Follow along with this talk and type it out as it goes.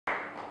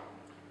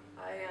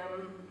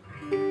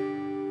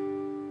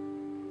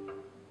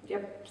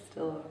Yep,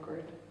 still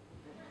awkward.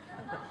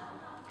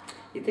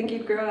 You'd think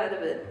you'd grow out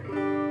of it.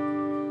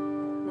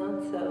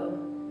 Not so.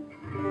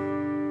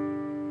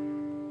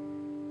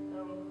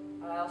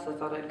 I also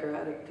thought I'd grow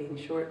out of being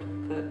short,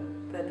 but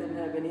that didn't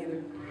happen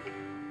either.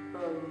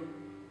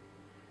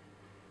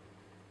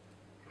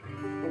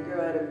 I grew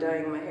out of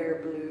dyeing my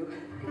hair blue.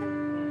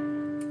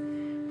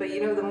 But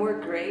you know, the more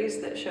grays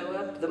that show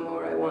up, the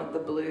more I want the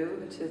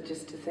blue,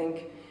 just to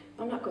think,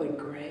 I'm not going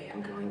gray,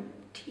 I'm going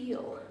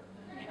teal.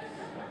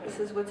 This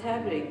is what's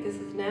happening, this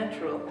is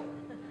natural.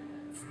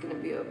 It's gonna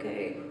be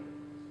okay.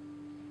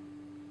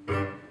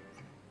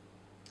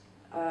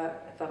 I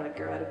thought I'd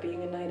grow out of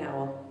being a night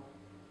owl.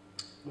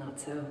 Not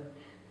so.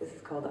 This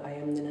is called I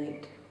Am the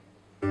Night.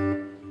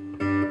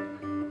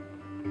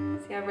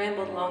 See, I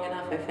rambled long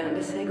enough, I found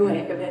a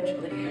segue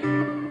eventually.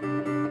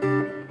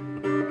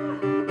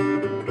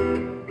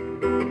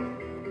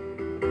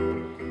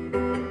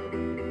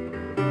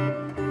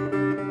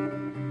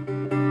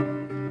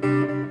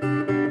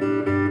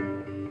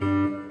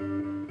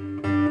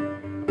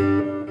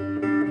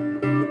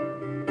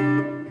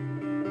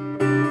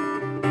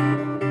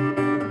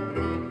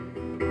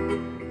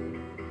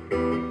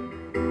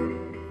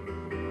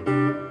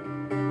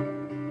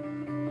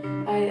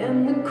 I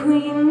am the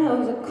queen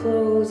of the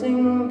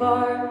closing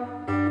bar.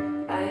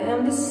 I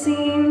am the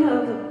scene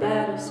of the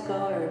battle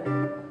scar.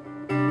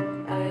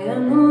 I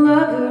am the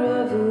lover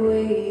of the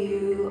way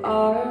you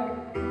are.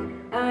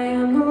 I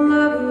am the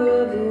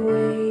lover of the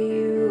way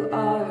you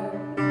are.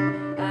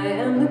 I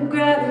am the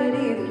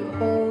gravity that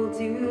holds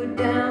you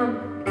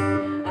down.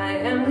 I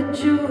am the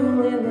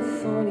jewel in the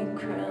thorny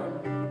crown.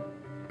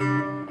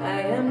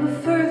 I am the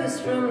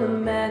furthest from the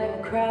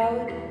madding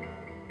crowd.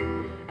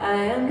 I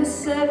am the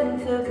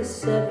seventh of the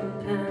 7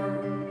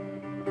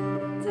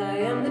 pounds. I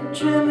am the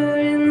tremor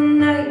in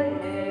the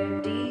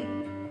nightmare deep.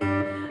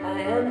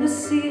 I am the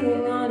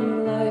ceiling on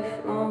your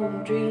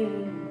lifelong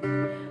dream.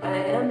 I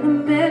am the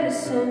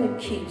medicine that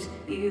keeps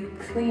you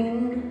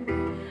clean.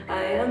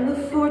 I am the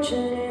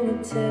fortune in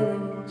the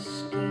telling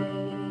scheme.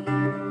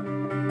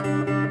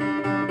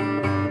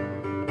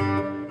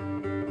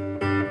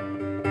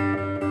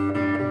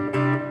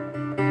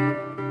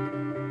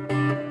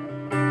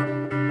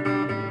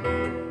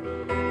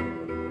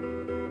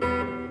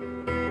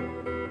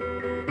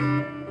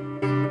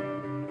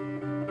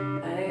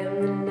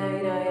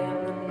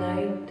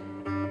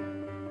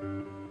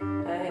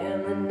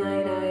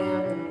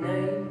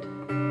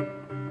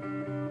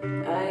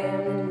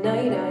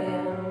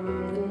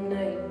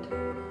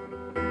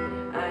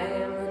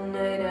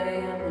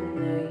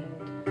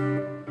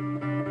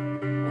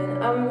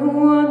 I'm the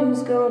one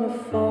who's gonna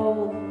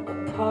fall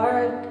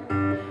apart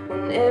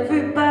when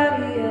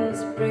everybody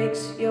else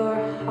breaks your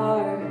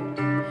heart.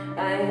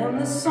 I am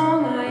the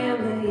song, I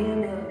am the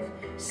hymn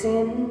of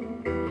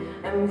sin.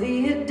 I'm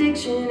the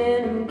addiction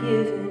and I'm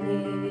giving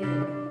it.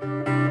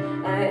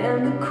 I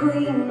am the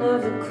queen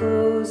of the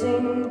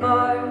closing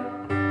bar.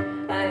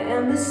 I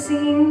am the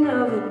scene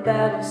of a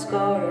battle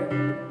scar.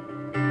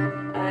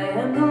 I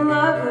am the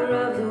lover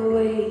of the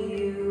way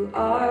you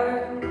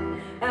are.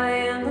 I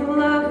am the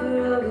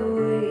lover of the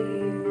way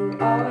you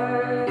are.